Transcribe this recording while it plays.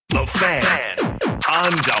Fan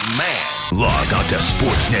on demand. Log on to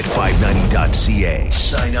sportsnet590.ca.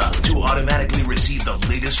 Sign up to automatically receive the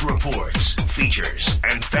latest reports, features,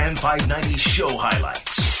 and Fan 590 show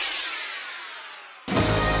highlights.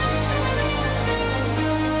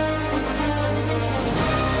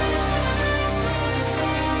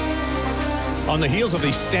 On the heels of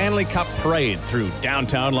the Stanley Cup parade through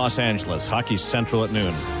downtown Los Angeles, Hockey Central at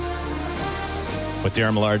noon. With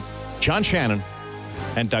Darren Millard, John Shannon,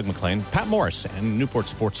 and Doug McLean. Pat Morris and Newport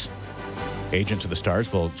Sports agent to the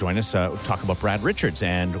Stars will join us, talk about Brad Richards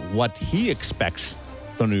and what he expects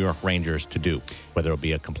the New York Rangers to do, whether it'll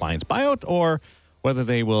be a compliance buyout or whether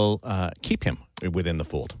they will keep him within the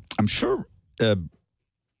fold. I'm sure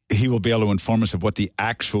he will be able to inform us of what the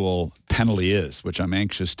actual penalty is, which I'm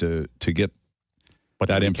anxious to get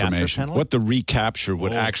that information. Penalty? What the recapture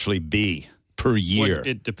would actually be per year. Well,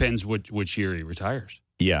 it depends which year he retires.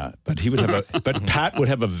 Yeah, but he would have but Pat would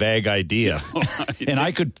have a vague idea. And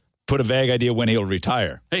I could put a vague idea when he'll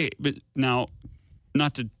retire. Hey, but now,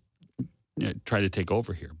 not to try to take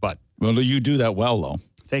over here, but... Well, you do that well, though.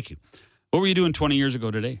 Thank you. What were you doing 20 years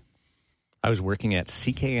ago today? I was working at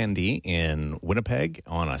CKND in Winnipeg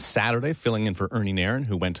on a Saturday, filling in for Ernie Nairn,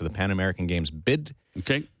 who went to the Pan American Games bid.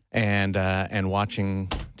 Okay. And watching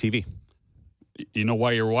TV. You know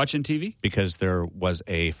why you're watching TV? Because there was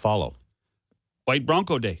a follow. White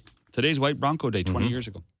Bronco Day. Today's White Bronco Day, 20 years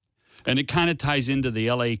ago. And it kind of ties into the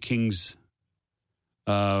LA Kings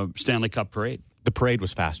Stanley Cup parade. The parade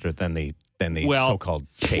was faster than the so-called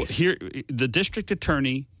chase. Here, the district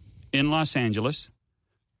attorney in Los Angeles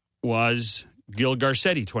was Gil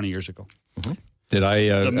Garcetti 20 years ago. Mm-hmm.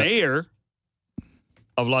 The mayor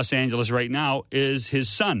of Los Angeles right now is his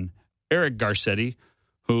son, Eric Garcetti,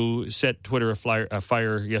 who set Twitter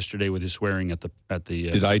afire yesterday with his swearing at the.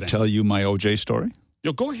 Did I tell you my OJ story?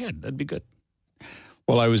 No, go ahead. That'd be good.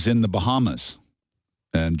 Well, I was in the Bahamas,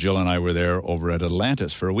 and Jill and I were there over at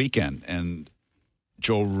Atlantis for a weekend, and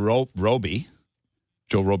Joe Robbie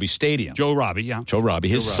Stadium. Joe Robbie, yeah. Joe Robbie.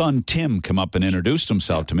 His son, Tim, come up and introduced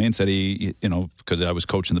himself to me and said because I was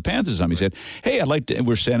coaching the Panthers, he said, hey,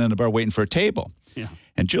 we're standing in the bar waiting for a table. Yeah.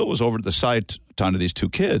 And Jill was over at the side talking to these two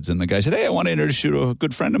kids, and the guy said, hey, I want to introduce you to a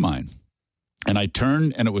good friend of mine. And I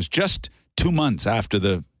turned, and it was just 2 months after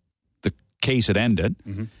the case had ended.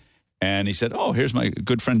 Mm-hmm. And he said, oh, here's my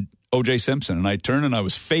good friend O.J. Simpson. And I turned, and I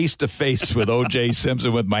was face-to-face with O.J.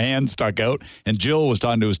 Simpson with my hand stuck out, and Jill was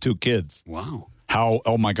talking to his two kids. Wow.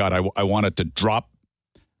 Oh, my God, I wanted to drop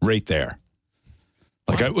right there.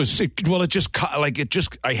 Like I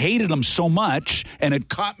hated him so much, and it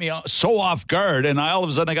caught me so off guard, and all of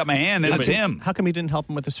a sudden I got my hand, and it's him. How come you didn't help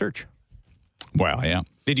him with the search? Well, yeah.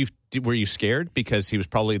 Were you scared because he was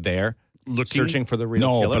probably there searching for the real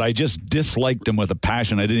killer? No, but I just disliked him with a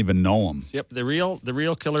passion. I didn't even know him. Yep, the real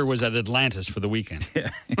killer was at Atlantis for the weekend. Yeah,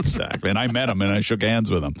 exactly. And I met him, and I shook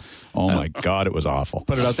hands with him. Oh, my God, it was awful.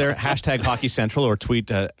 Put it out there, hashtag Hockey Central, or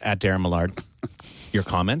tweet at Darren Millard. Your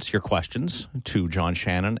comments, your questions to John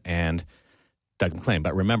Shannon and Doug McLean.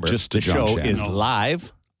 But remember, the show is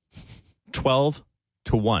live 12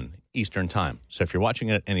 to 1 Eastern Time. So if you're watching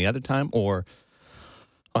it at any other time or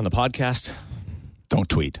on the podcast, don't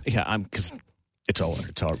tweet. Yeah, because it's over.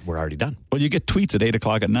 We're already done. Well, you get tweets at 8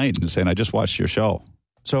 o'clock at night and saying, I just watched your show.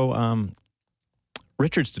 So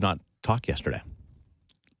Richards did not talk yesterday.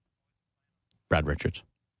 Brad Richards.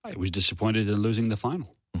 I was disappointed in losing the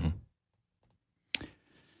final. Mm-hmm.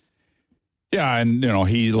 Yeah, and,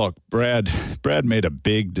 Brad made a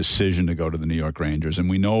big decision to go to the New York Rangers, and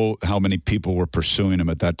we know how many people were pursuing him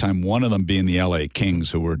at that time, one of them being the L.A.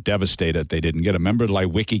 Kings, who were devastated they didn't get him. Remember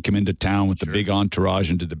Lewicki came into town with the big entourage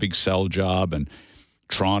and did the big sell job, and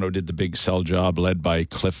Toronto did the big sell job led by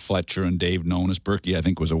Cliff Fletcher and Dave Nonis. Berkey, I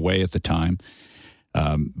think, was away at the time.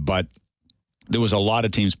 But there was a lot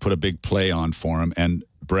of teams put a big play on for him, and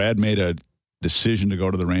Brad made a decision to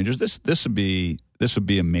go to the Rangers. This would be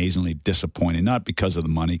amazingly disappointing, not because of the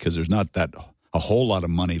money, because there's not a whole lot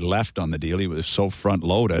of money left on the deal. He was so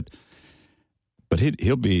front-loaded. But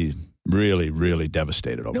he'll be really, really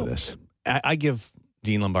devastated over this. I give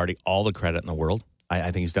Dean Lombardi all the credit in the world.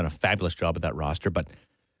 I think he's done a fabulous job with that roster. But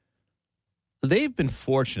they've been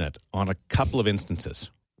fortunate on a couple of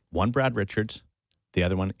instances. One, Brad Richards. The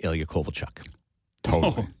other one, Ilya Kovalchuk.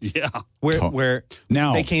 Totally. Oh, yeah. Where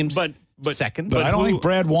now, they came second. But I don't think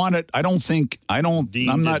Brad wanted.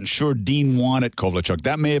 I'm not sure Dean wanted Kovalchuk.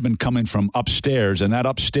 That may have been coming from upstairs, and that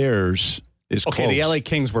upstairs is okay. Close. The LA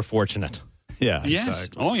Kings were fortunate. Yeah. Yes.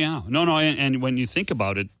 Exactly. Oh, yeah. No. And when you think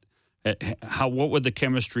about it, what would the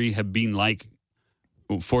chemistry have been like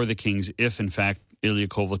for the Kings if, in fact, Ilya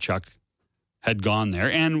Kovalchuk had gone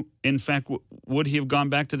there? And, in fact, would he have gone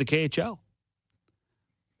back to the KHL?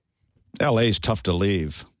 LA's tough to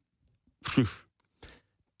leave.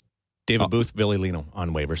 David Booth, Billy Lino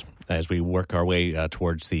on waivers as we work our way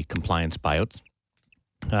towards the compliance buyouts.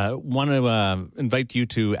 Want to invite you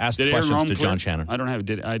to ask the questions to John Shannon. I don't have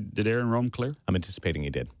it. Did Aaron Rome clear? I'm anticipating he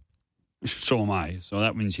did. So am I. So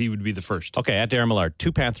that means he would be the first. Okay, at Darren Millard,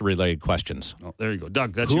 2 Panther-related questions. Oh, there you go.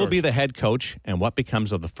 Doug, that's Who yours. will be the head coach and what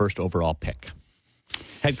becomes of the first overall pick?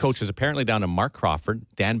 Head coach is apparently down to Mark Crawford,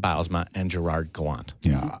 Dan Bylsma, and Gerard Gallant.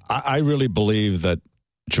 Yeah, I really believe that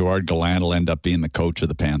Gerard Gallant will end up being the coach of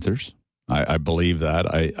the Panthers. I believe that.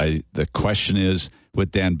 The question is,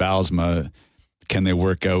 with Dan Bylsma, can they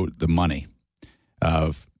work out the money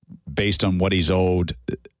based on what he's owed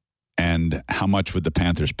and how much would the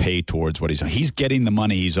Panthers pay towards what he's owed? He's getting the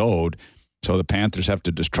money he's owed, so the Panthers have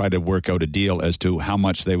to just try to work out a deal as to how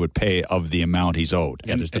much they would pay of the amount he's owed.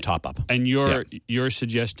 Yeah, there's the top-up. And you're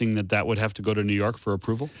suggesting that would have to go to New York for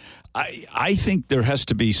approval? I think there has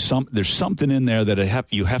to be there's something in there that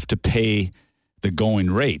you have to pay the going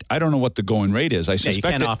rate. I don't know what the going rate is. I suspect you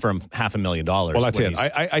can't offer him $500,000. Well, that's it.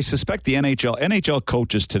 I suspect the NHL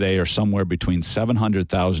coaches today are somewhere between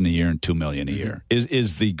 $700,000 a year and $2 million a year.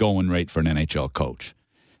 Is the going rate for an NHL coach?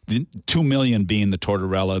 The $2 million being the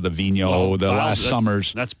Tortorella, the Vigneault, last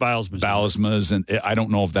Summers. That's Bylsma's, and I don't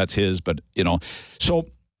know if that's his, but So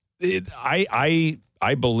I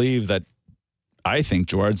believe that. I think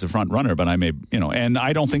Gerard's the front runner, but and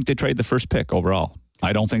I don't think they trade the first pick overall.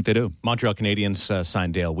 I don't think they do. Montreal Canadiens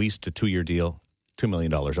signed Dale Weiss to a 2-year deal, $2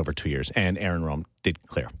 million over 2 years, and Aaron Rome did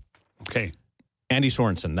clear. Okay. Andy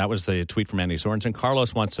Sorensen, that was the tweet from Andy Sorensen.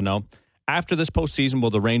 Carlos wants to know, after this postseason, will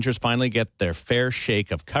the Rangers finally get their fair shake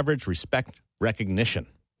of coverage, respect, recognition?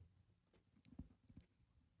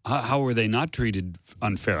 How were they not treated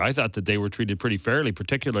unfair? I thought that they were treated pretty fairly,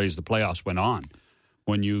 particularly as the playoffs went on.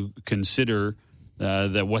 When you consider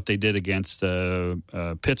that what they did against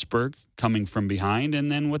Pittsburgh, coming from behind,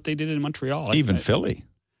 and then what they did in Montreal. Even Philly.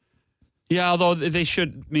 Yeah, although they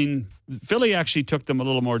should. I mean, Philly actually took them a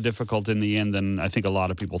little more difficult in the end than I think a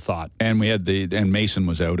lot of people thought. And we had and Mason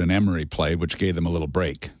was out, and Emery played, which gave them a little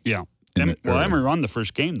break. Yeah. Emery won the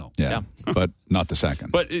first game, though. Yeah. But not the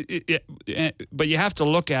second. But you have to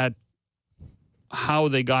look at how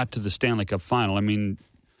they got to the Stanley Cup final. I mean,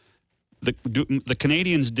 the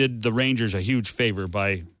Canadiens did the Rangers a huge favor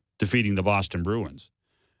by defeating the Boston Bruins.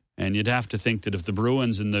 And you'd have to think that if the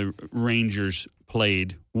Bruins and the Rangers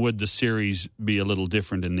played, would the series be a little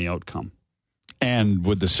different in the outcome? And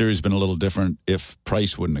would the series been a little different if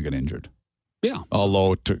Price wouldn't have got injured? Yeah.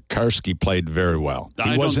 Although Tokarski played very well.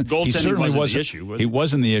 Goaltending wasn't the issue. He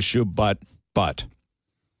wasn't the issue, but.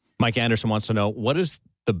 Mike Anderson wants to know, what is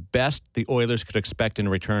the best the Oilers could expect in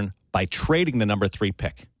return by trading the number 3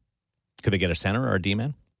 pick? Could they get a center or a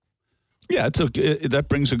D-man? Yeah, that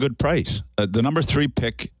brings a good price. The number 3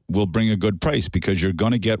 pick will bring a good price because you're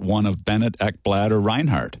going to get one of Bennett, Ekblad, or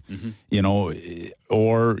Reinhart. Mm-hmm.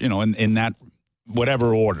 In that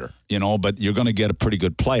whatever order, but you're going to get a pretty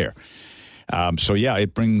good player. So yeah,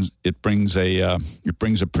 it brings a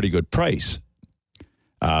pretty good price.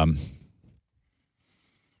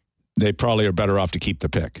 They probably are better off to keep the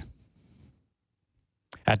pick.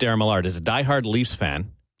 At Darren Millard, as a diehard Leafs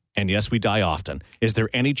fan, and yes, we die often, is there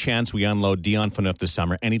any chance we unload Dion Phaneuf this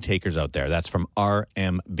summer? Any takers out there? That's from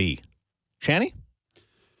RMB. Shanny?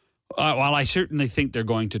 Well, I certainly think they're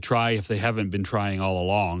going to try if they haven't been trying all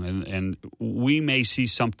along, and we may see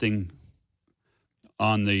something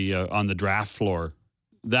on the draft floor.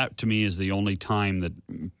 That to me is the only time that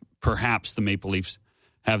perhaps the Maple Leafs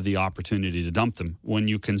have the opportunity to dump them. When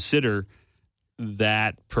you consider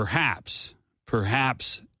that perhaps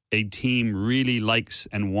a team really likes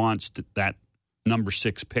and wants that number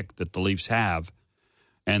 6 pick that the Leafs have,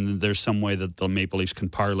 and there's some way that the Maple Leafs can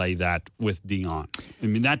parlay that with Dion. I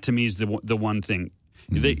mean, that to me is the one thing.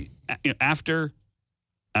 Mm-hmm. After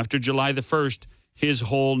July the 1st, his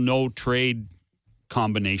whole no trade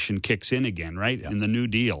combination kicks in again, right? Yeah. In the new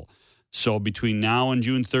deal. So between now and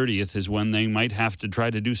June 30th is when they might have to try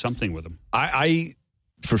to do something with him. I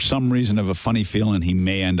for some reason, have a funny feeling he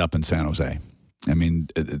may end up in San Jose. I mean,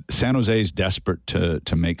 San Jose is desperate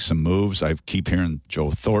to make some moves. I keep hearing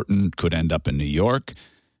Joe Thornton could end up in New York,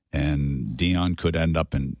 and Dion could end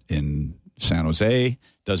up in San Jose.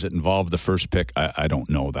 Does it involve the first pick? I don't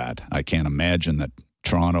know that. I can't imagine that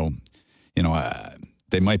Toronto,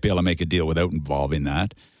 they might be able to make a deal without involving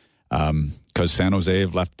that. Because San Jose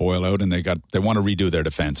have left Boyle out, and they want to redo their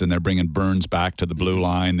defense, and they're bringing Burns back to the blue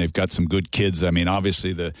line. They've got some good kids. I mean,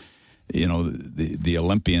 obviously the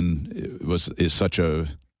Olympian is such a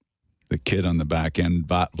The kid on the back end,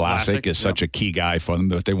 Vlasic, is such a key guy for them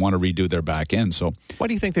that they want to redo their back end. So, why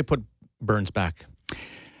do you think they put Burns back?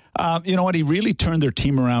 You know what? He really turned their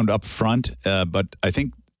team around up front, but I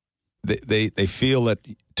think they feel that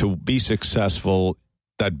to be successful,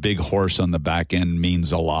 that big horse on the back end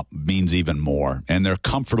means a lot, means even more. And they're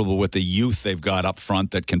comfortable with the youth they've got up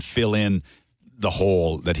front that can fill in the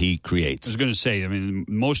hole that he creates. I was going to say, I mean,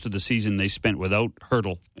 most of the season they spent without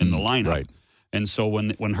Hertl in the lineup. Right. And so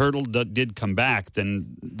when Hertl did come back,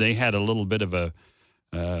 then they had a little bit of an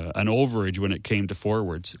overage when it came to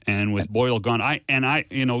forwards. And with Boyle gone, I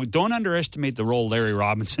don't underestimate the role Larry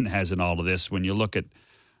Robinson has in all of this. When you look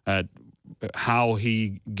at how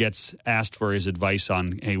he gets asked for his advice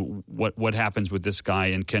on, hey, what happens with this guy,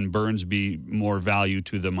 and can Burns be more value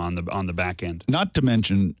to them on the back end? Not to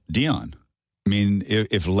mention Dion. I mean,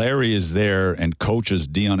 if Larry is there and coaches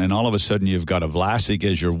Dion, and all of a sudden you've got a Vlasic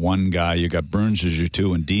as your one guy, you got Burns as your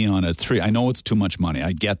two, and Dion at three. I know it's too much money.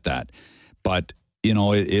 I get that, but you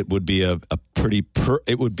know it would be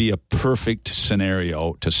it would be a perfect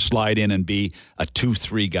scenario to slide in and be a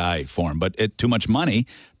 2-3 guy for him. But too much money,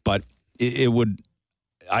 but it would.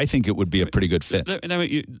 I think it would be a pretty good fit.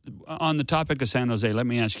 On the topic of San Jose, let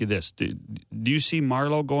me ask you this: do you see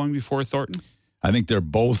Marleau going before Thornton? I think they're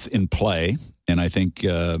both in play, and I think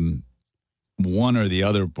one or the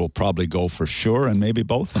other will probably go for sure, and maybe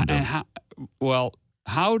both.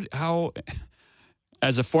 How,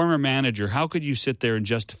 as a former manager, how could you sit there and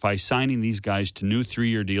justify signing these guys to new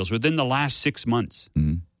 3-year deals within the last 6 months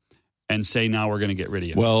and say, now we're going to get rid of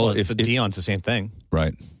you? Well, if Dion's the same thing.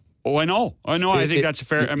 Right. Oh, I know. I think that's a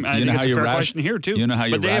fair. I think it's a fair question here too. You know how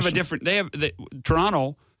you. But they have a different.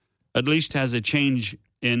 Toronto, at least, has a change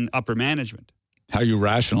in upper management. How you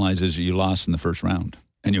rationalize is you lost in the first round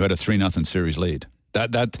and you had a 3-0 series lead.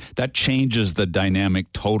 That changes the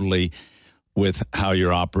dynamic totally with how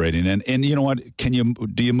you're operating. And you know what?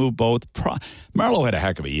 Do you move both? Marleau had a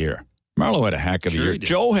heck of a year.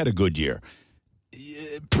 Joe had a good year.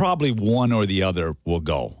 Probably one or the other will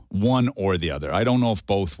go. One or the other. I don't know if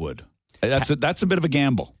both would. That's a bit of a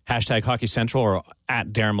gamble. Hashtag Hockey Central or at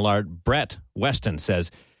Darren Millard. Brett Weston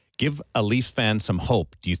says, give a Leafs fan some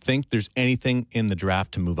hope. Do you think there's anything in the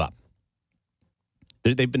draft to move up?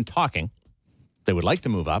 They've been talking. They would like to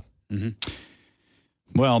move up. Mm-hmm.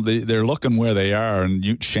 Well, they're looking where they are,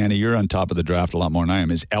 and Shanny, you're on top of the draft a lot more than I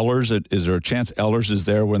am. Is there a chance Ehlers is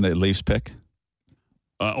there when the Leafs pick?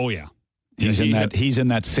 Oh yeah, he's in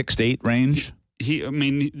that 6 to 8 range.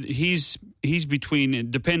 He's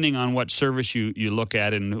between, depending on what service you look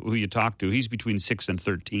at and who you talk to, he's between 6 and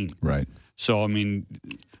 13. Right. So and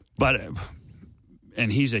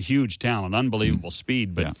he's a huge talent, unbelievable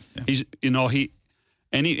speed. But he's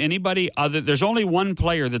anybody other. There's only one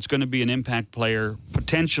player that's going to be an impact player,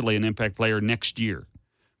 potentially an impact player next year.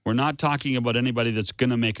 We're not talking about anybody that's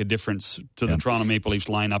going to make a difference to the Toronto Maple Leafs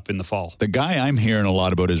lineup in the fall. The guy I'm hearing a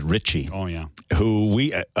lot about is Ritchie. Oh yeah,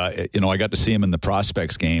 who I got to see him in the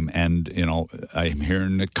prospects game, and I'm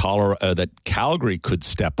hearing that Calgary could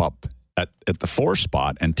step up at the 4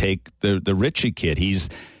 spot and take the Ritchie kid. He's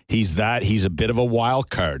a bit of a wild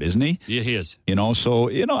card, isn't he? Yeah, he is.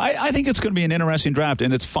 I think it's going to be an interesting draft,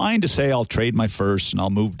 and it's fine to say I'll trade my first and I'll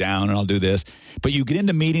move down and I'll do this, but you get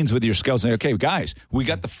into meetings with your scouts and say, okay, guys, we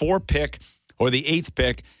got the 4 pick or the 8th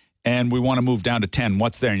pick, and we want to move down to 10.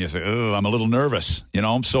 What's there? And you say, oh, I'm a little nervous.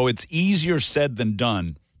 So it's easier said than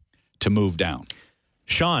done to move down.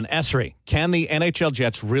 Sean Essery, can the NHL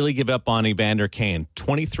Jets really give up on Evander Kane?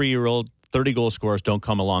 23-year-old, 30-goal scorers don't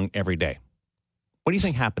come along every day. What do you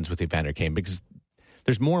think happens with Evander Kane? Because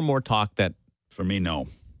there's more and more talk that, for me, no,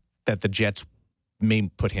 that the Jets may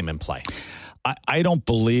put him in play. I don't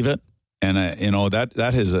believe it, and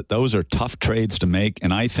those are tough trades to make.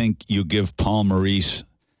 And I think you give Paul Maurice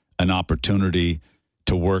an opportunity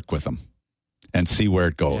to work with him and see where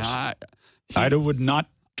it goes. Yeah, I would not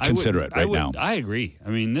consider it right now. I agree. I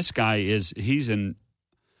mean, this guy is he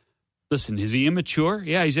immature?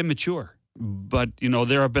 Yeah, he's immature. But,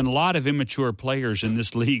 there have been a lot of immature players in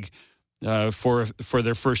this league for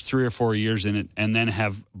their first 3 or 4 years in it, and then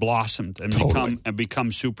have blossomed and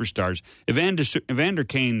become superstars. Evander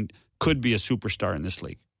Kane could be a superstar in this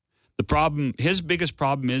league. His biggest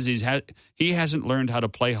problem is he hasn't learned how to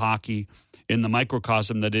play hockey in the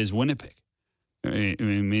microcosm that is Winnipeg. I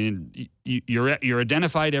mean, you're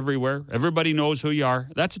identified everywhere. Everybody knows who you are.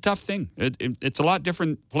 That's a tough thing. It's a lot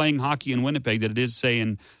different playing hockey in Winnipeg than it is, say,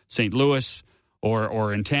 in St. Louis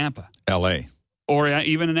or in Tampa. L.A. Or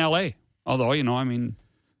even in L.A. Although,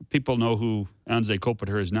 people know who Anze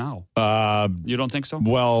Kopitar is now. You don't think so?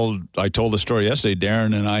 Well, I told the story yesterday.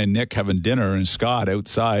 Darren and I and Nick having dinner and Scott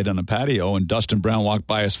outside on a patio, and Dustin Brown walked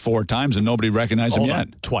by us 4 times, and nobody recognized him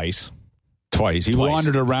yet. Twice. He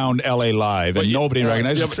wandered around L.A. Live, and nobody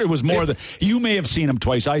recognized him. It was more than... You may have seen him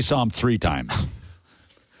twice. I saw him 3 times.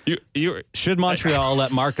 Should Montreal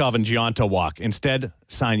let Markov and Giunta walk? Instead,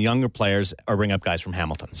 sign younger players or bring up guys from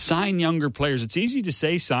Hamilton? Sign younger players. It's easy to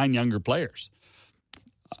say sign younger players.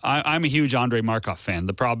 I'm a huge Andrei Markov fan.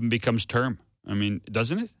 The problem becomes term. I mean,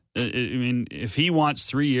 doesn't it? I mean, if he wants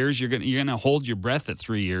 3 years, you're gonna hold your breath at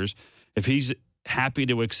 3 years. If he's happy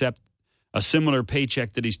to accept a similar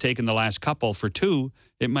paycheck that he's taken the last couple for 2,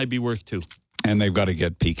 it might be worth 2. And they've got to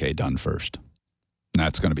get PK done first.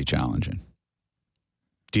 That's going to be challenging.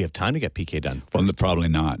 Do you have time to get PK done? Well, probably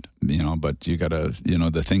not, but you got to,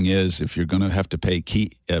 the thing is, if you're going to have to pay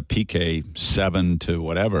PK 7 to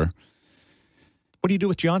whatever. What do you do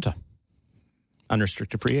with Giunta?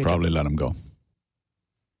 Unrestricted free agent? Probably let him go.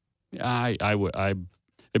 I would. I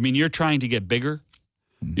mean, you're trying to get bigger.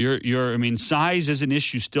 I mean, size is an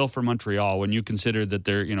issue still for Montreal when you consider that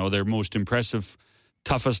their most impressive,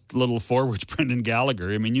 toughest little forward's Brendan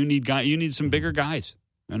Gallagher. I mean, you need some bigger guys.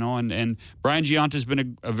 And Brian Giunta's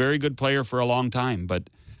been a very good player for a long time, but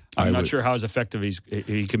I'm not sure how as effective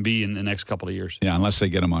he can be in the next couple of years. Yeah, unless they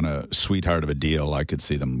get him on a sweetheart of a deal, I could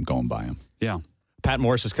see them going by him. Yeah. Pat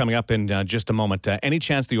Morris is coming up in just a moment. Any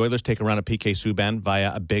chance the Oilers take a run at PK Subban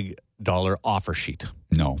via a big dollar offer sheet?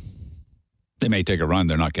 No. They may take a run.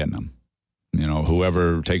 They're not getting them.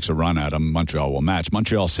 Whoever takes a run at them, Montreal will match.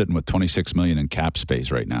 Montreal's sitting with $26 million in cap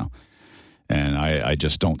space right now. And I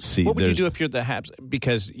just don't see... What would you do if you're the Habs?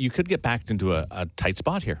 Because you could get backed into a tight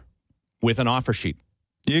spot here with an offer sheet.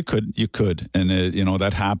 You could. And,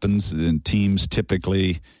 that happens, and teams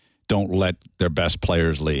typically don't let their best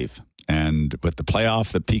players leave. And with the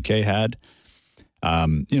playoff that PK had,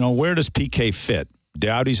 where does PK fit?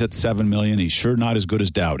 Doughty's at $7 million. He's sure not as good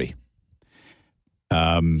as Doughty.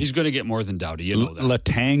 He's going to get more than Doughty. You know that.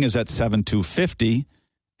 Letang is at $7,250.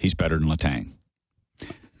 He's better than Letang.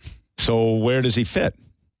 So where does he fit?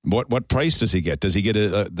 What price does he get? Does he get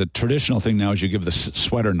the traditional thing now is you give the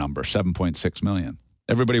sweater number, $7.6 million.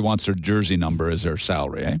 Everybody wants their jersey number as their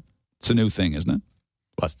salary, eh? It's a new thing, isn't it?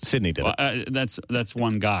 Well, Sydney did it. That's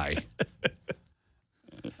one guy.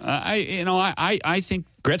 I think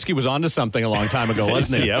Gretzky was onto something a long time ago,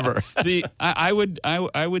 wasn't he? Ever? I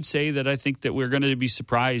would say that I think that we're going to be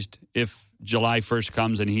surprised if July 1st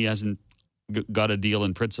comes and he hasn't got a deal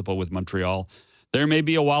in principle with Montreal. There may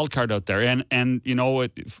be a wild card out there, and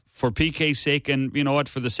for PK's sake, and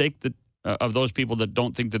for the sake of those people that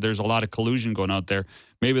don't think that there's a lot of collusion going out there,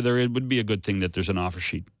 maybe it would be a good thing that there's an offer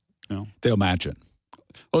sheet. They'll match it.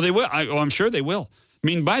 Oh, they will. I'm sure they will. I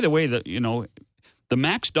mean, by the way, the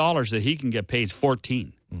max dollars that he can get paid is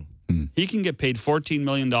 14. Mm-hmm. He can get paid $14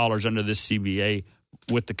 million under this CBA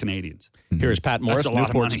with the Canadians. Mm-hmm. Here's Pat Morris,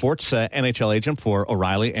 Newport Sports NHL agent for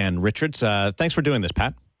O'Reilly and Richards. Thanks for doing this,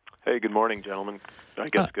 Pat. Hey, good morning, gentlemen. I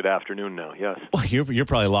guess good afternoon now, yes. Well, you're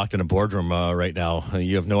probably locked in a boardroom right now.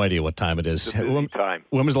 You have no idea what time it is. It's a busy time.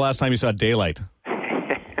 When was the last time you saw daylight?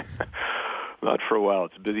 Not for a while.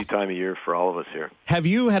 It's a busy time of year for all of us here. Have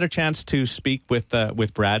you had a chance to speak with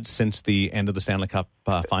Brad since the end of the Stanley Cup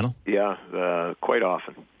final? Yeah, quite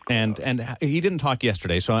often. And he didn't talk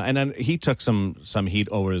yesterday, and then he took some heat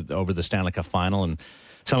over the Stanley Cup final, and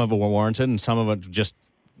some of it were warranted, and some of it just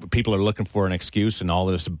people are looking for an excuse and all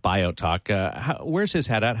this buyout talk. Where's his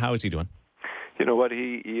head at? How is he doing? You know what?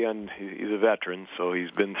 He's a veteran, so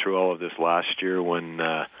he's been through all of this last year when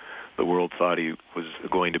the world thought he was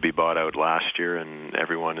going to be bought out last year, and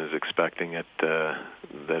everyone is expecting it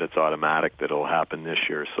that it's automatic that it'll happen this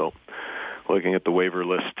year. So looking at the waiver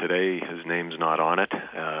list today, his name's not on it,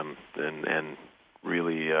 and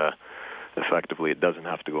really effectively it doesn't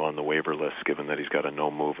have to go on the waiver list given that he's got a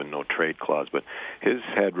no-move and no-trade clause. But his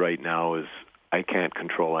head right now is, I can't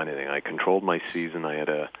control anything. I controlled my season. I had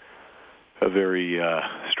a very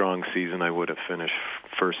strong season. I would have finished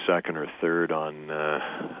first, second, or third on,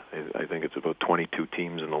 I think it's about 22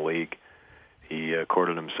 teams in the league. He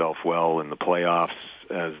courted himself well in the playoffs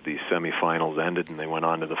as the semifinals ended and they went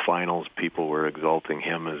on to the finals. People were exalting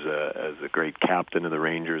him as a great captain of the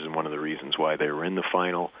Rangers and one of the reasons why they were in the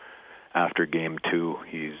final. After Game 2,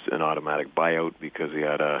 he's an automatic buyout because he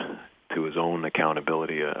had, to his own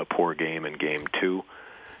accountability, a poor game in Game 2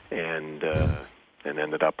 and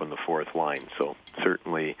ended up on the fourth line. So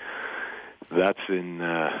certainly that's in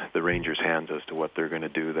the Rangers' hands as to what they're going to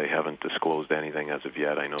do. They haven't disclosed anything as of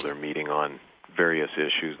yet. I know they're meeting on various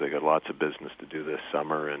issues. They got lots of business to do this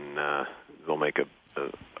summer, and they'll make a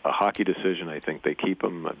a hockey decision, I think they keep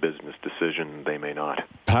him. A business decision, they may not.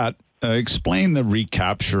 Pat, explain the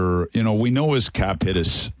recapture. We know his cap hit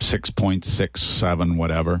is 6.67,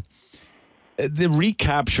 whatever. The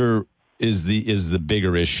recapture is the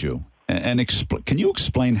bigger issue. And can you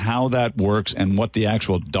explain how that works and what the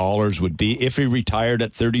actual dollars would be if he retired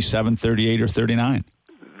at 37, 38, or 39?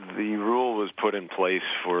 The rule was put in place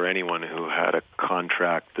for anyone who had a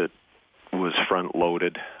contract that was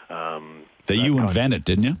front-loaded. That you invented,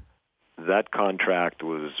 didn't you? That contract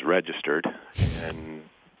was registered, and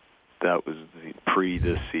that was pre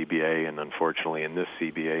this CBA, and unfortunately in this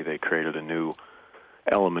CBA they created a new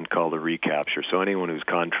element called a recapture. So anyone whose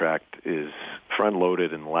contract is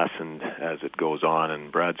front-loaded and lessened as it goes on,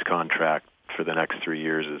 and Brad's contract for the next 3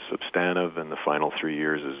 years is substantive, and the final 3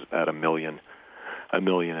 years is at $1 million, $1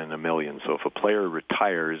 million, and $1 million. So if a player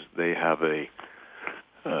retires, they have a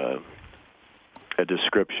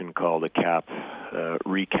description called a cap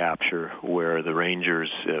recapture, where the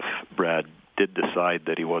Rangers, if Brad did decide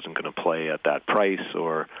that he wasn't going to play at that price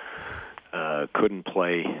or couldn't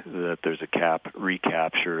play, that there's a cap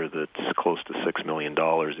recapture that's close to $6 million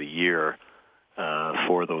a year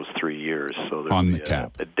for those 3 years. So there's on the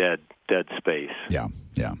cap, a dead space. Yeah.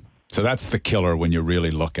 So that's the killer when you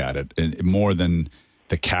really look at it, more than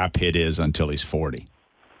the cap hit is until he's 40.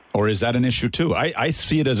 Or is that an issue too? I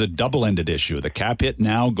see it as a double-ended issue. The cap hit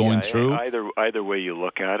now going through. Either way you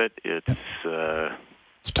look at it,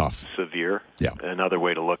 it's tough, severe. Yeah. Another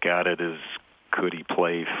way to look at it is, could he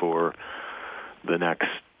play for the next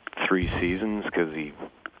 3 seasons? Because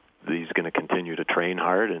he's going to continue to train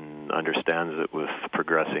hard and understands that with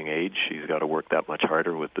progressing age, he's got to work that much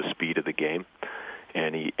harder with the speed of the game.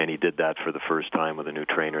 And he did that for the first time with a new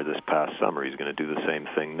trainer this past summer. He's going to do the same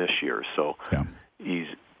thing this year. So he's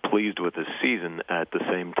pleased with his season. At the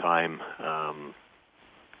same time,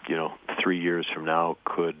 3 years from now,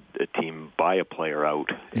 could a team buy a player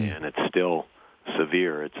out? And it's still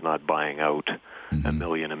severe. It's not buying out $1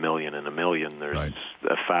 million, $1 million, and $1 million. There's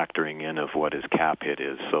a factoring in of what his cap hit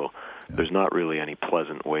is. So there's not really any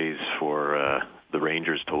pleasant ways for the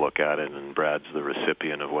Rangers to look at it, and Brad's the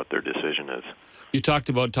recipient of what their decision is. You talked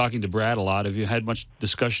about talking to Brad a lot. Have you had much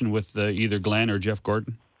discussion with either Glenn or Jeff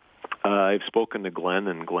Gordon? I've spoken to Glenn,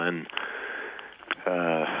 and Glenn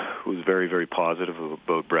was very, very positive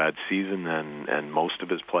about Brad's season and most of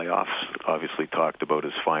his playoffs. Obviously talked about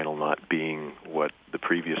his final not being what the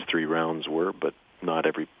previous 3 rounds were, but not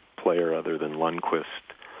every player other than Lundqvist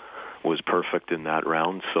was perfect in that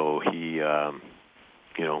round. So he,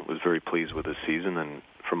 was very pleased with his season, and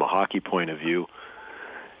from a hockey point of view,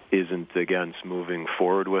 isn't against moving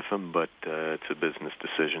forward with him, but it's a business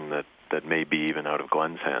decision that may be even out of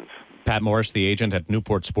Glenn's hands. Pat Morris, the agent at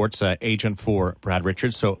Newport Sports, agent for Brad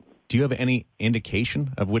Richards. So do you have any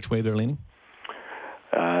indication of which way they're leaning?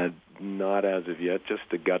 Not as of yet, just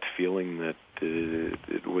a gut feeling that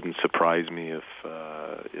it wouldn't surprise me if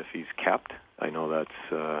he's kept. I know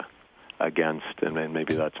that's against, and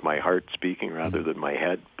maybe that's my heart speaking rather than my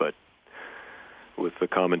head, but with the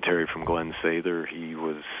commentary from Glenn Sather, he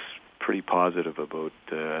was pretty positive about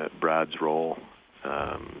Brad's role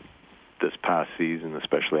this past season,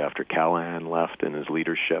 especially after Callahan left, in his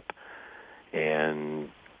leadership, and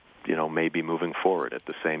maybe moving forward. At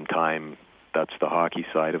the same time, that's the hockey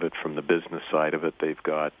side of it. From the business side of it, they've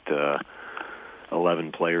got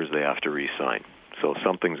 11 players they have to re-sign. So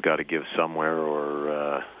something's got to give somewhere,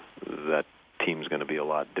 or that team's going to be a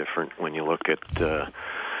lot different. When you look at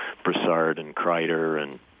Brassard and Kreider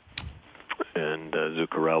and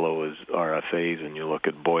Zuccarello as RFAs, and you look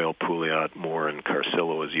at Boyle, Pouliot, Moore, and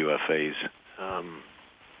Carcillo as UFAs,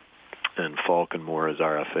 and Falcon, Moore as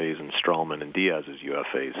RFAs, and Strawman and Diaz as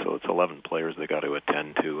UFAs. So it's 11 players they got to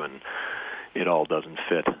attend to, and it all doesn't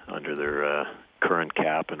fit under their current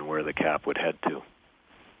cap and where the cap would head to.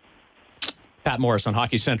 Pat Morris on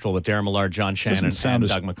Hockey Central with Darren Millard, John Shannon, and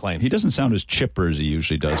Doug McLean. He doesn't sound as chipper as he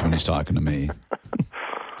usually does when he's talking to me.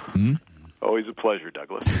 Always a pleasure,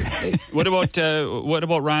 Douglas. What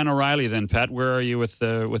about Ryan O'Reilly then, Pat? Where are you with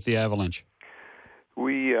the Avalanche?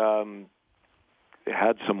 We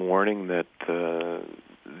had some warning that the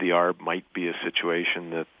ARB might be a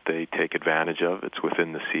situation that they take advantage of. It's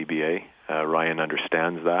within the CBA. Ryan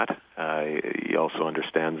understands that. He also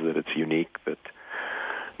understands that it's unique, that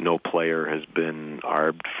no player has been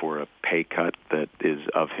ARB'd for a pay cut that is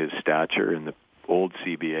of his stature. In the old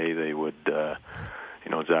CBA, they would...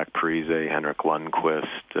 Zach Parise, Henrik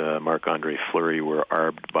Lundqvist, Marc-Andre Fleury were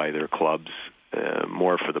ARB'd by their clubs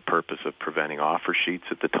more for the purpose of preventing offer sheets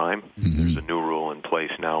at the time. There's a new rule in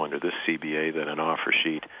place now under this CBA that an offer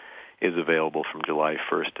sheet is available from July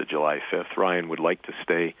 1st to July 5th. Ryan would like to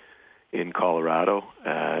stay in Colorado.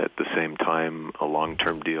 At the same time, a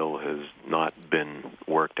long-term deal has not been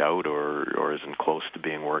worked out or isn't close to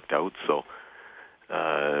being worked out. So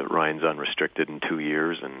Ryan's unrestricted in 2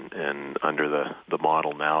 years, and under the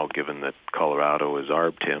model now, given that Colorado has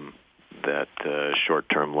arbed him, that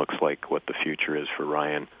short-term looks like what the future is for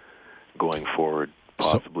Ryan going forward,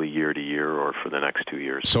 possibly year to year or for the next 2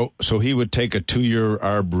 years. So he would take a 2-year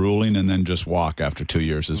ARB ruling and then just walk after 2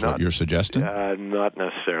 years is what you're suggesting? Not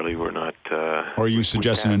necessarily. We're not... or are you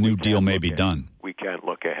suggesting a new deal may be done? We can't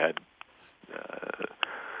look ahead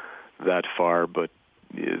that far, but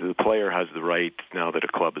the player has the right, now that a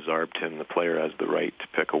club has arbed him, the player has the right to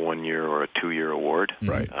pick a 1-year or a 2-year award.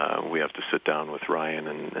 Right. We have to sit down with Ryan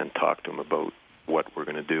and talk to him about what we're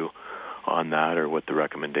going to do on that, or what the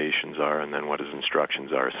recommendations are, and then what his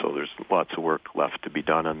instructions are. So there's lots of work left to be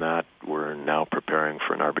done on that. We're now preparing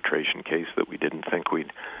for an arbitration case that we didn't think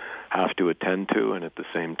we'd have to attend to, and at the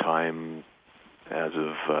same time, as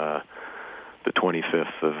of the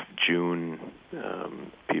 25th of June,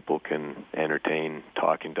 people can entertain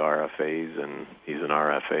talking to RFAs, and he's an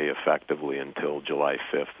RFA effectively until July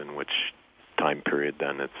 5th, in which time period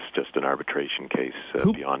then it's just an arbitration case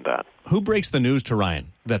beyond that. Who breaks the news to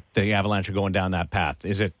Ryan that the Avalanche are going down that path?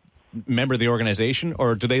 Is it a member of the organization,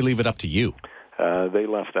 or do they leave it up to you? They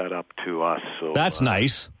left that up to us. So that's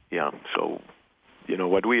nice. Yeah. So,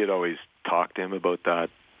 what we had always talked to him about that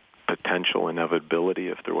potential inevitability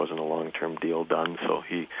if there wasn't a long-term deal done. So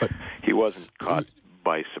he wasn't caught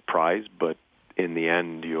by surprise, but in the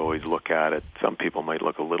end, you always look at it. Some people might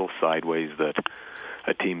look a little sideways that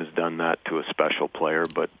a team has done that to a special player,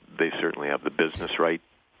 but they certainly have the business right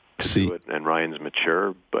to do it. And Ryan's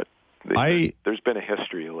mature, but there's been a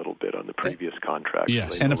history a little bit on the previous contract.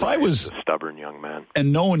 Yes. And if I was a stubborn young man,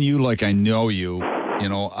 and knowing you like I know you,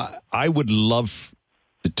 I would love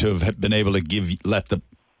to have been able to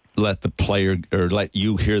let the player or let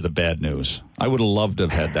you hear the bad news. I would have loved to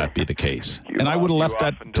have had that be the case. And I would have left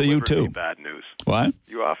that to you too. Bad news. What?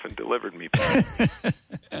 You often delivered me bad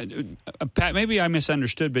news. Pat, maybe I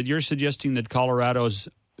misunderstood, but you're suggesting that Colorado's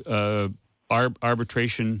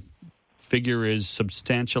arbitration figure is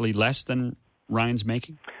substantially less than Ryan's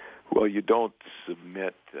making? Well, you don't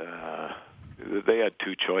submit... they had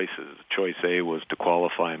two choices. Choice A was to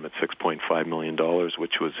qualify him at $6.5 million,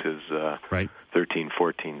 which was his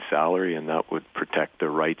 13-14 salary, and that would protect the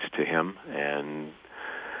rights to him. And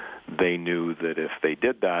they knew that if they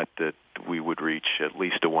did that we would reach at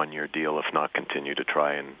least a 1-year deal, if not continue to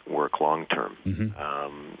try and work long-term.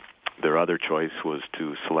 Mm-hmm. Their other choice was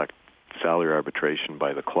to select salary arbitration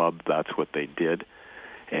by the club. That's what they did.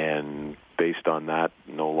 And based on that,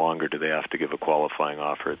 no longer do they have to give a qualifying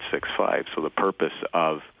offer at 6.5. So the purpose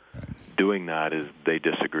of doing that is they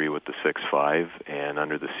disagree with the 6.5, and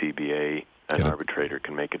under the CBA, an arbitrator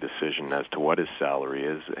can make a decision as to what his salary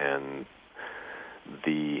is, and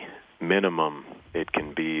the minimum it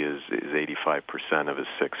can be is 85% of his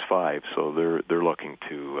 6.5. So they're looking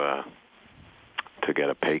to get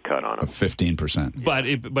a pay cut on him. 15%.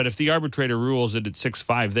 But if the arbitrator rules it at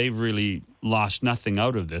 6.5, they've really lost nothing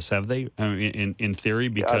out of this, have they? In theory,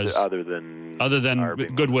 because other than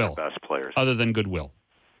goodwill, best players, other than goodwill.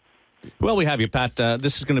 Well, we have you, Pat.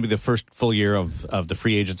 This is going to be the first full year of the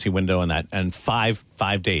free agency window, and 5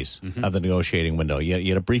 days of the negotiating window. You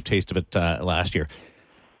had a brief taste of it last year.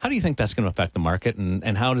 How do you think that's going to affect the market,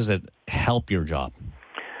 and how does it help your job?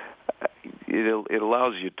 It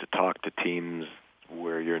allows you to talk to teams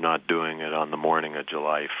where you're not doing it on the morning of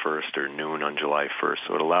July 1st or noon on July 1st.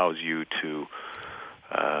 So it allows you to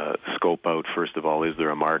scope out, first of all, is there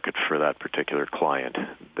a market for that particular client?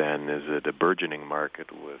 Then is it a burgeoning market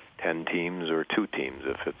with 10 teams or 2 teams?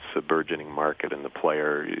 If it's a burgeoning market and the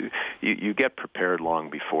player, you get prepared long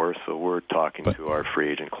before. So we're talking to our free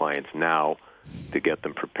agent clients now to get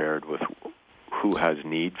them prepared with who has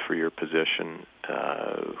need for your position,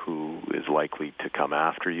 who is likely to come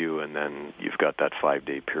after you, and then you've got that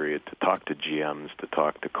 5-day period to talk to GMs, to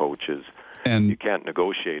talk to coaches. And you can't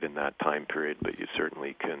negotiate in that time period, but you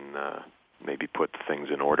certainly can maybe put things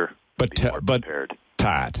in order. But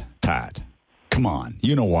Todd, come on.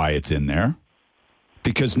 You know why it's in there.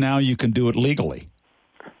 Because now you can do it legally.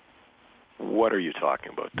 What are you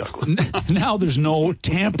talking about, Douglas? Now there's no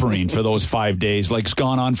tampering for those 5 days like it's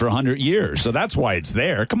gone on for 100 years. So that's why it's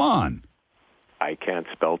there. Come on. I can't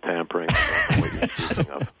spell tampering. I don't know what you're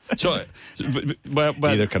speaking of. So, but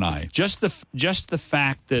neither can I. Just the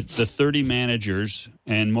fact that the 30 managers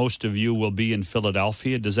and most of you will be in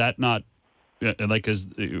Philadelphia, does that not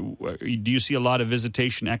do you see a lot of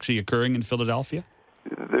visitation actually occurring in Philadelphia?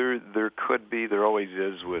 there could be. There always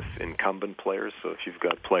is with incumbent players. So if you've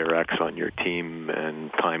got player X on your team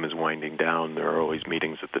and time is winding down, there are always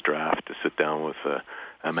meetings at the draft to sit down with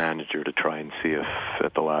a manager to try and see if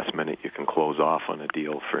at the last minute you can close off on a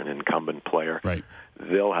deal for an incumbent player. Right.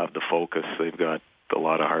 They'll have the focus. They've got a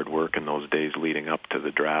lot of hard work in those days leading up to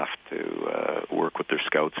the draft to work with their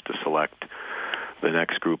scouts to select the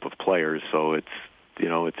next group of players. So it's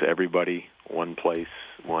everybody, one place,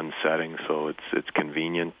 one setting, so it's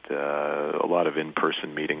convenient. A lot of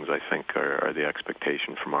in-person meetings, I think, are the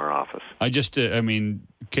expectation from our office.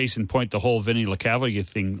 Case in point, the whole Vinny LeCavalier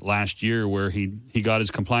thing last year, where he got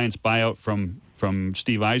his compliance buyout from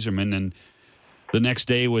Steve Yzerman, and the next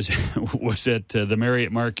day was at the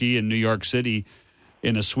Marriott Marquis in New York City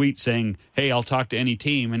in a suite saying, "Hey, I'll talk to any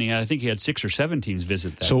team," and I think he had 6 or 7 teams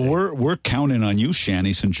visit that. So day. we're counting on you,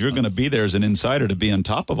 Shanny, since you're going to be there as an insider to be on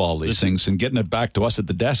top of all these things and getting it back to us at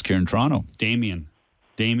the desk here in Toronto. Damien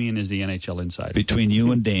is the NHL insider. Between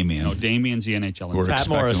you and Damien. No, Damien's the NHL insider. We're Pat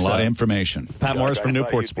expecting Morris, a lot of information. Pat Morris from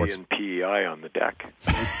Newport Sports. You'd be in PEI on the deck.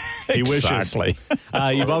 He wishes. Exactly.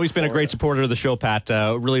 You've always been a great supporter of the show, Pat.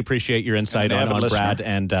 Really appreciate your insight on Brad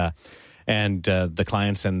and the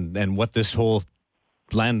clients and what this whole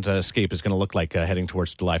landscape is going to look like heading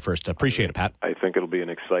towards July 1st. Appreciate it, Pat. I think it'll be an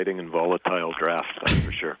exciting and volatile draft, that's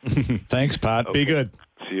for sure. Thanks, Pat. Okay. Be good.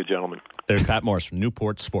 See you, gentlemen. There's Pat Morris from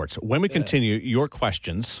Newport Sports. When we continue, your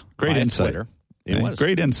questions. Great via insight. Twitter. It was.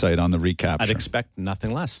 Great insight on the recapture. I'd expect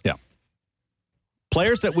nothing less. Yeah.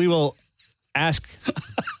 Players that we will ask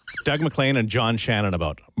Doug MacLean and John Shannon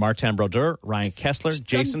about. Martin Brodeur, Ryan Kessler,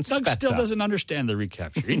 Jason Doug Spezza. still doesn't understand the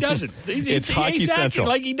recapture. He doesn't. It's Hockey he's acting Central.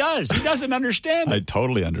 like he does. He doesn't understand I it.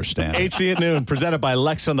 totally understand. HC at noon, presented by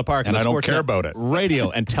Lex on the Park. And the I don't Sportsnet care about it.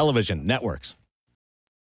 Radio and television networks.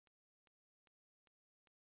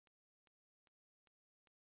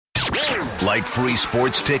 Like free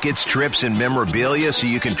sports tickets, trips, and memorabilia so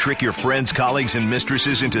you can trick your friends, colleagues, and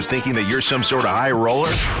mistresses into thinking that you're some sort of high roller?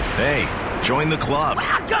 Hey, join the club.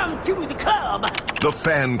 Welcome to the club. The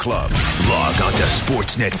Fan Club. Log on to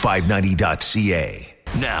sportsnet590.ca.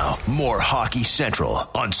 Now, more Hockey Central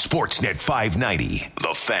on Sportsnet 590.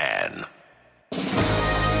 The Fan.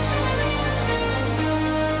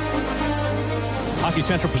 Hockey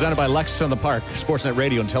Central presented by Lex on the Park, Sportsnet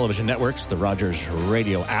Radio and television networks, the Rogers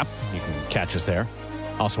Radio app. You can catch us there.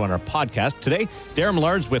 Also on our podcast. Today, Darren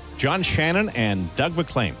Millard's with John Shannon and Doug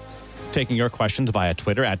MacLean. Taking your questions via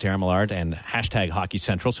Twitter at Darren Millard and hashtag Hockey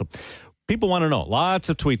Central. So people want to know, lots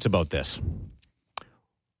of tweets about this.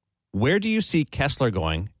 Where do you see Kessler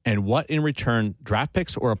going, and what in return, draft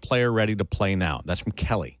picks or a player ready to play now? That's from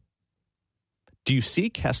Kelly. Do you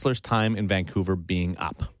see Kessler's time in Vancouver being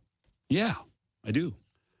up? Yeah, I do.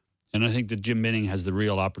 And I think that Jim Benning has the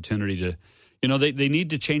real opportunity to, they need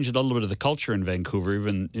to change a little bit of the culture in Vancouver,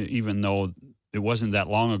 even though it wasn't that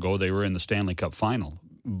long ago they were in the Stanley Cup final.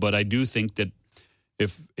 But I do think that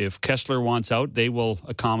if Kessler wants out, they will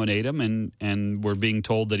accommodate him, and we're being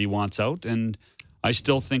told that he wants out. And I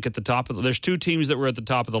still think at the top of there's 2 teams that were at the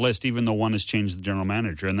top of the list, even though one has changed the general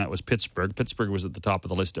manager, and that was Pittsburgh. Pittsburgh was at the top of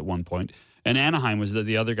the list at one point, and Anaheim was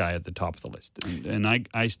the other guy at the top of the list. And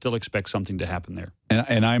I still expect something to happen there.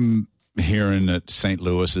 And I'm hearing that St.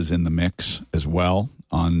 Louis is in the mix as well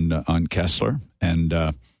on Kessler. And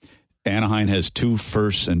Anaheim has 2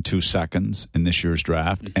 firsts and 2 seconds in this year's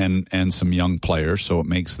draft, and some young players, so it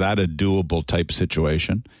makes that a doable type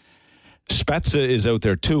situation. Spezza is out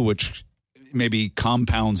there too, which maybe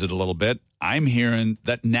compounds it a little bit. I'm hearing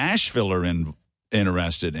that Nashville are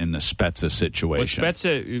interested in the Spezza situation. Well,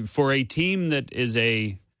 Spezza, for a team that is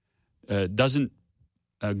doesn't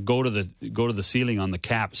go to the ceiling on the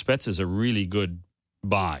cap, Spezza is a really good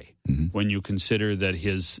buy when you consider that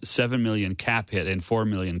his $7 million cap hit and $4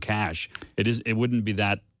 million cash. It wouldn't be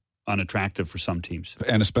that unattractive for some teams,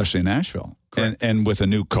 and especially in Nashville. And with a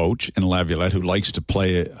new coach in Laviolette who likes to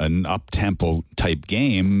play an up-tempo type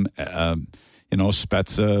game,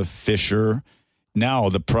 Spezza, Fisher. Now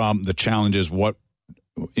the challenge is what,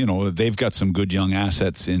 they've got some good young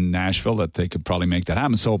assets in Nashville that they could probably make that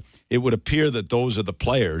happen. So it would appear that those are the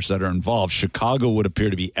players that are involved. Chicago would appear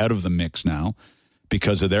to be out of the mix now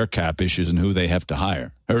because of their cap issues and who they have to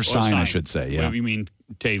hire. Or sign, I should say. Yeah. Well, you mean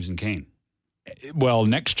Taves and Kane? Well,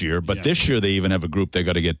 next year, but this year they even have a group they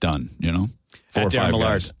got to get done, 4 or 5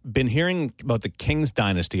 guys. Been hearing about the Kings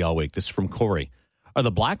dynasty all week. This is from Corey. Are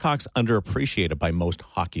the Blackhawks underappreciated by most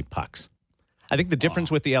hockey pucks? I think the difference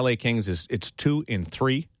with the LA Kings is it's 2 in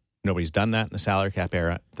 3. Nobody's done that in the salary cap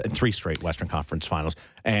era. 3 straight Western Conference finals.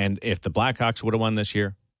 And if the Blackhawks would have won this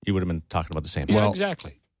year, you would have been talking about the same thing. Yeah,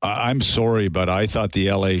 exactly. I'm sorry, but I thought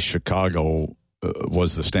the LA Chicago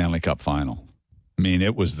was the Stanley Cup final. I mean,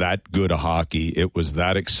 it was that good a hockey. It was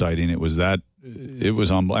that exciting. It was I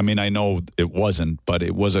mean, I know it wasn't, but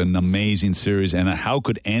it was an amazing series. And how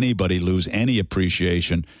could anybody lose any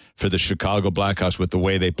appreciation for the Chicago Blackhawks with the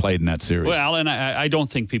way they played in that series? Well, and I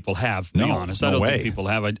don't think people have, to be honest. I don't think people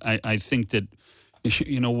have. I think that,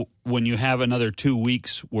 you know, when you have another 2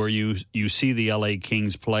 weeks where you see the LA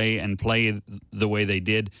Kings play the way they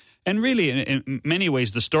did, and really, in many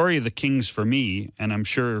ways, the story of the Kings for me, and I'm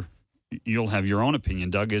sure you'll have your own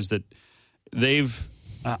opinion, Doug, is that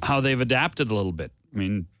how they've adapted a little bit. I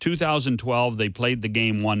mean, 2012, they played the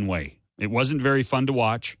game one way. It wasn't very fun to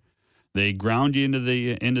watch. They ground you into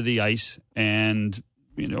the ice, and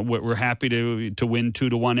you know we're happy to win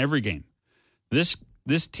 2-1 every game. This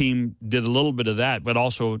team did a little bit of that, but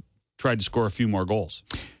also tried to score a few more goals.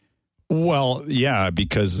 Well, yeah,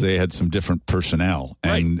 because they had some different personnel.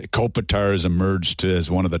 And right. Kopitar has emerged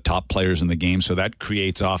as one of the top players in the game, so that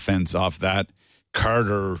creates offense off that.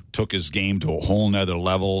 Carter took his game to a whole nother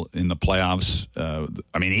level in the playoffs.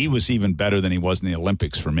 I mean, he was even better than he was in the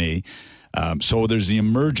Olympics for me. So there's the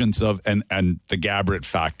emergence of, and the Gabbert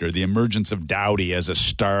factor, the emergence of Doughty as a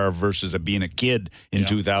star versus being a kid in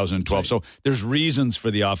 2012. Right. So there's reasons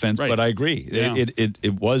for the offense, but I agree. Yeah.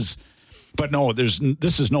 It was... But no, this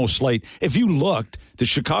is no slight. If you looked, the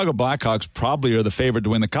Chicago Blackhawks probably are the favorite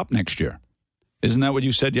to win the Cup next year. Isn't that what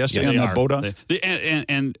you said yesterday on that boat?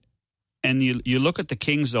 And you look at the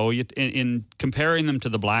Kings, though, in comparing them to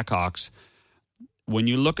the Blackhawks, when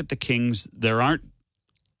you look at the Kings, there aren't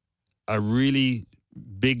a really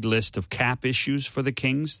big list of cap issues for the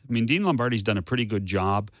Kings. I mean, Dean Lombardi's done a pretty good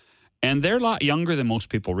job, and they're a lot younger than most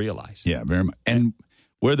people realize. Yeah, very much. And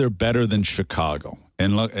where they're better than Chicago.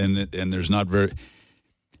 And look, and there's not very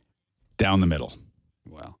down the middle.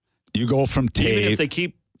 Well, you go from Toews.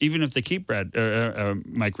 Even if they keep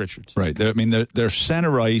Mike Richards, right? I mean, their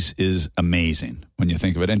center ice is amazing when you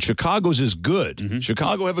think of it, and Chicago's is good. Mm-hmm.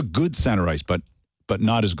 Chicago have a good center ice, but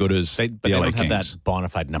not as good as the LA Kings. They don't have that bona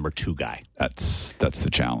fide number 2 guy. That's the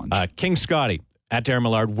challenge. King Scotty at Darren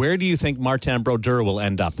Millard. Where do you think Martin Brodeur will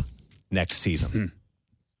end up next season?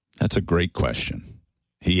 That's a great question.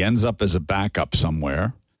 He ends up as a backup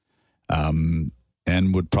somewhere, and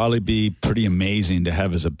would probably be pretty amazing to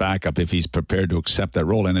have as a backup if he's prepared to accept that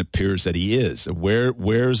role, and it appears that he is.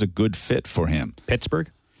 Where's a good fit for him? Pittsburgh?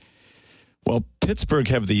 Well, Pittsburgh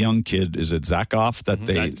have the young kid, is it Zakhoff, that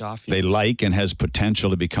they like and has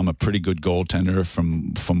potential to become a pretty good goaltender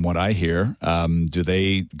from what I hear. Do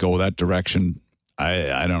they go that direction?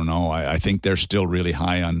 I don't know. I think they're still really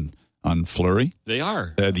high on Fleury. They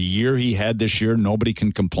are. The year he had this year, nobody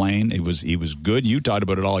can complain. He was good. You talked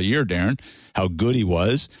about it all year, Darren, how good he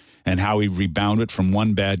was and how he rebounded from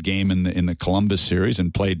one bad game in the Columbus series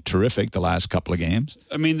and played terrific the last couple of games.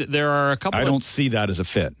 I mean, there are a couple. I don't see that as a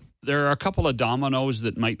fit. There are a couple of dominoes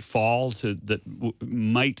that might fall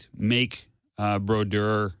might make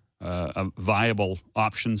Brodeur a viable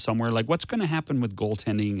option somewhere. Like what's going to happen with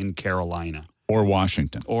goaltending in Carolina or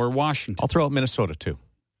Washington? I'll throw out Minnesota too.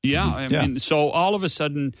 Yeah, I mean, so all of a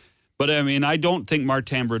sudden, but I mean, I don't think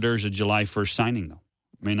Martin Brodeur is a July 1st signing, though.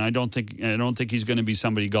 I mean, I don't think he's going to be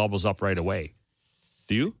somebody gobbles up right away.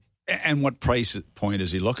 Do you? And what price point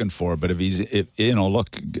is he looking for? But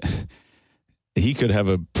look, he could have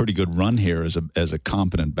a pretty good run here as a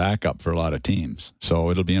competent backup for a lot of teams. So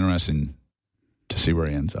it'll be interesting to see where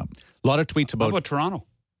he ends up. A lot of tweets about... How about Toronto?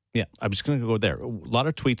 Yeah, I was going to go there. A lot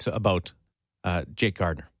of tweets about Jake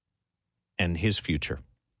Gardiner and his future.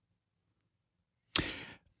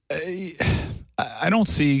 I don't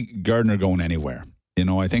see Gardiner going anywhere. You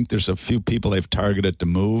know, I think there's a few people they've targeted to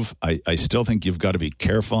move. I still think you've got to be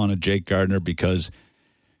careful on a Jake Gardiner because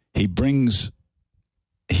he brings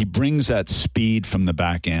that speed from the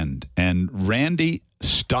back end. And Randy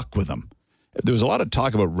stuck with him. There was a lot of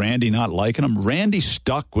talk about Randy not liking him. Randy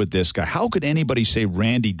stuck with this guy. How could anybody say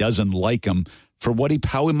Randy doesn't like him for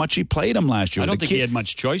how much he played him last year? I don't think he had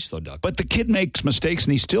much choice, though, Doug. But the kid makes mistakes,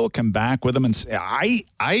 and he still come back with him. And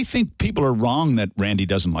I think people are wrong that Randy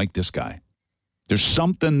doesn't like this guy. There's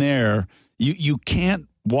something there. You can't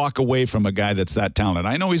walk away from a guy that's that talented.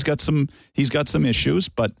 I know he's got some issues,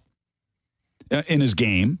 but in his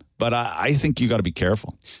game. But I think you got to be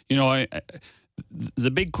careful. You know, the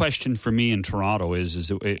big question for me in Toronto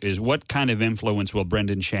is what kind of influence will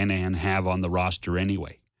Brendan Shanahan have on the roster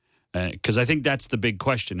anyway? Because I think that's the big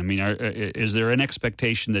question. I mean, is there an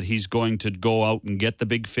expectation that he's going to go out and get the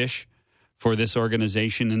big fish for this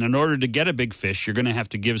organization? And in order to get a big fish, you're going to have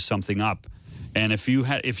to give something up. And if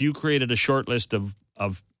you created a short list of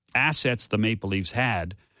assets the Maple Leafs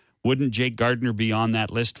had, wouldn't Jake Gardiner be on that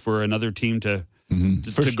list for another team to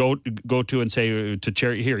to go to and say to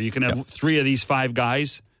Cherry, here, you can have 3 of these 5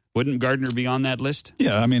 guys. Wouldn't Gardner be on that list?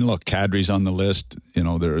 Yeah, I mean, look, Kadri's on the list. You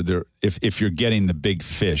know, they're if you're getting the big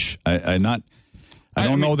fish, I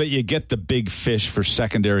don't know that you get the big fish for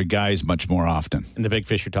secondary guys much more often. And the big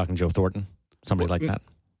fish, you're talking Joe Thornton, somebody like that.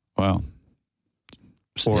 Well,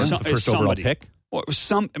 or the first overall pick.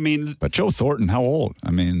 But Joe Thornton, how old?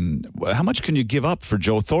 I mean, how much can you give up for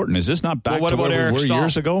Joe Thornton? Is this not back to where we were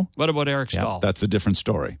years ago? What about Eric Stahl? That's a different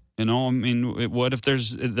story. You know, I mean, what if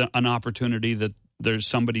there's an opportunity that there's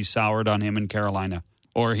somebody soured on him in Carolina,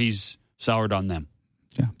 or he's soured on them?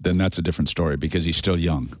 Yeah, then that's a different story because he's still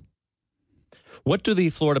young. What do the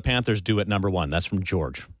Florida Panthers do at number 1? That's from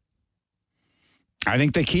George. I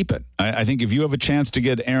think they keep it. I think if you have a chance to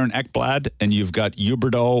get Aaron Ekblad and you've got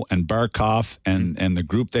Huberdeau and Barkov and the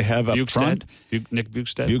group they have up front, Nick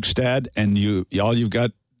Bukestad, and you've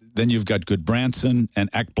got Goodbranson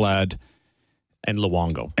and Ekblad and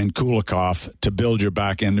Luongo and Kulikov to build your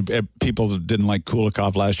back end. People didn't like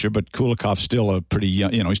Kulikov last year, but Kulikov's still a pretty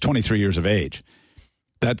young. You know, he's 23 years of age.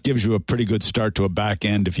 That gives you a pretty good start to a back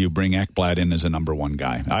end if you bring Ekblad in as a number 1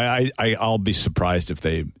 guy. I'll be surprised if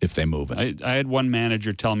they move it. I had one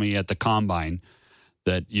manager tell me at the Combine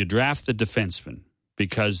that you draft the defenseman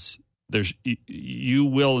because you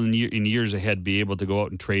will in years ahead be able to go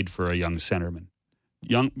out and trade for a young centerman.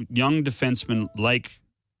 Young defensemen like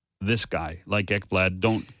this guy, like Ekblad,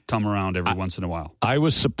 don't come around every once in a while. I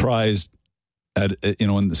was surprised at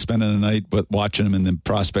in spending the night watching him in the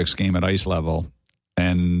prospects game at ice level.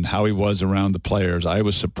 And how he was around the players, I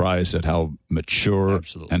was surprised at how mature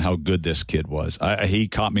and how good this kid was. He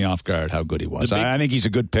caught me off guard how good he was. I think he's a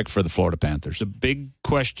good pick for the Florida Panthers. The big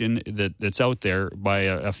question that's out there by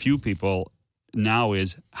a few people now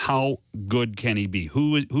is how good can he be?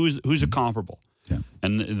 Who's a comparable? Yeah.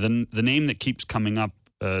 And the name that keeps coming up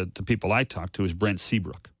to people I talk to is Brent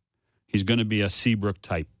Seabrook. He's going to be a Seabrook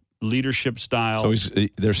type. Leadership style. So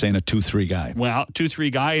they're saying a 2-3 guy. Well,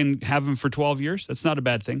 2-3 guy and have him for 12 years? That's not a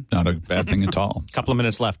bad thing. Not a bad thing at all. Couple of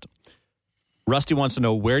minutes left. Rusty wants to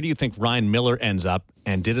know, where do you think Ryan Miller ends up,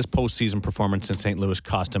 and did his postseason performance in St. Louis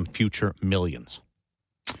cost him future millions?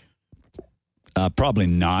 Probably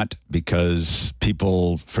not, because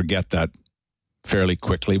people forget that fairly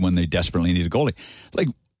quickly when they desperately need a goalie. Like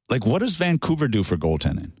what does Vancouver do for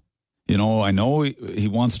goaltending? You know, I know he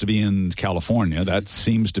wants to be in California. That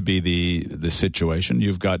seems to be the situation.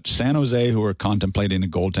 You've got San Jose, who are contemplating a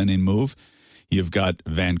goaltending move. You've got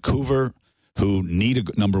Vancouver, who need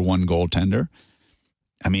a number 1 goaltender.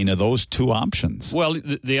 I mean, are those 2 options? Well,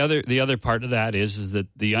 the other part of that is that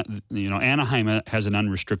Anaheim has an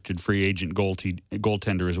unrestricted free agent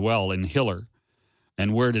goaltender as well in Hiller.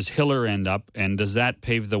 And where does Hiller end up? And does that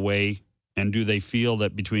pave the way? And do they feel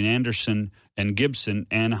that between Anderson and Gibson,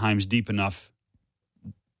 Anaheim's deep enough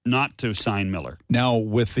not to sign Miller? Now,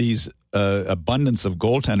 with these abundance of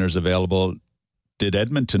goaltenders available, did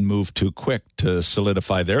Edmonton move too quick to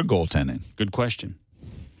solidify their goaltending? Good question.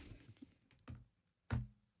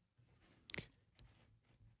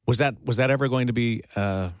 Was that ever going to be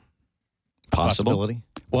possibility?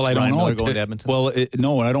 Well, I don't Ryan know. Miller going to Edmonton? Well,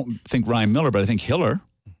 no, I don't think Ryan Miller, but I think Hiller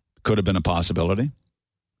could have been a possibility.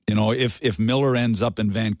 You know, if Miller ends up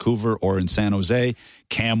in Vancouver or in San Jose,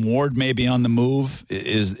 Cam Ward may be on the move.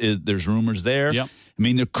 There's rumors there. Yep. I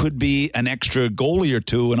mean, there could be an extra goalie or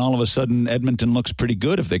 2, and all of a sudden Edmonton looks pretty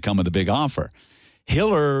good if they come with a big offer.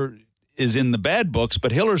 Hiller is in the bad books,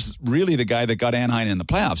 but Hiller's really the guy that got Anaheim in the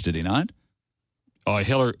playoffs, did he not? Oh,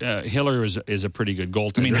 Hiller is a pretty good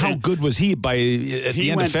goaltender. I mean, how good was he at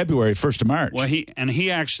the end of February, 1st of March? Well,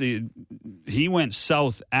 he went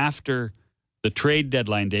south after the trade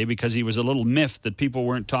deadline day because he was a little miffed that people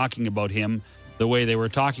weren't talking about him the way they were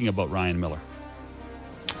talking about Ryan Miller.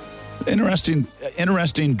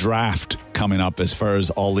 Interesting draft coming up as far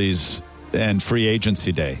as all these and free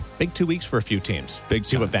agency day. Big 2 weeks for a few teams. Big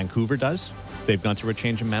See time. what Vancouver does. They've gone through a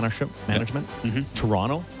change in management. Yep. Mm-hmm.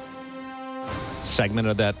 Toronto, segment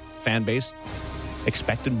of that fan base,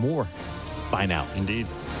 expected more by now. Indeed.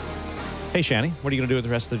 Hey, Shanny, what are you going to do with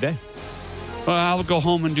the rest of the day? Well, I'll go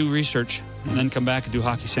home and do research and then come back and do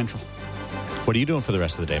Hockey Central. What are you doing for the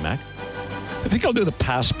rest of the day, Mac? I think I'll do the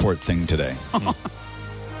passport thing today.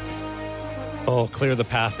 Oh, clear the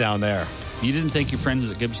path down there. You didn't thank your friends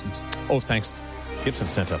at Gibson's. Oh, thanks. Gibson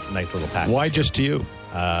sent a nice little package. Why just to you?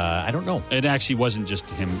 I don't know. It actually wasn't just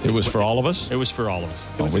to him. It was for all of us? It was for all of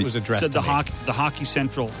us. It was addressed Said to the Hockey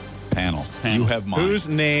Central panel. You have mine. Whose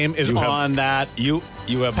name is on that you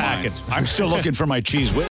have package? mine. I'm still looking for my cheese whiz.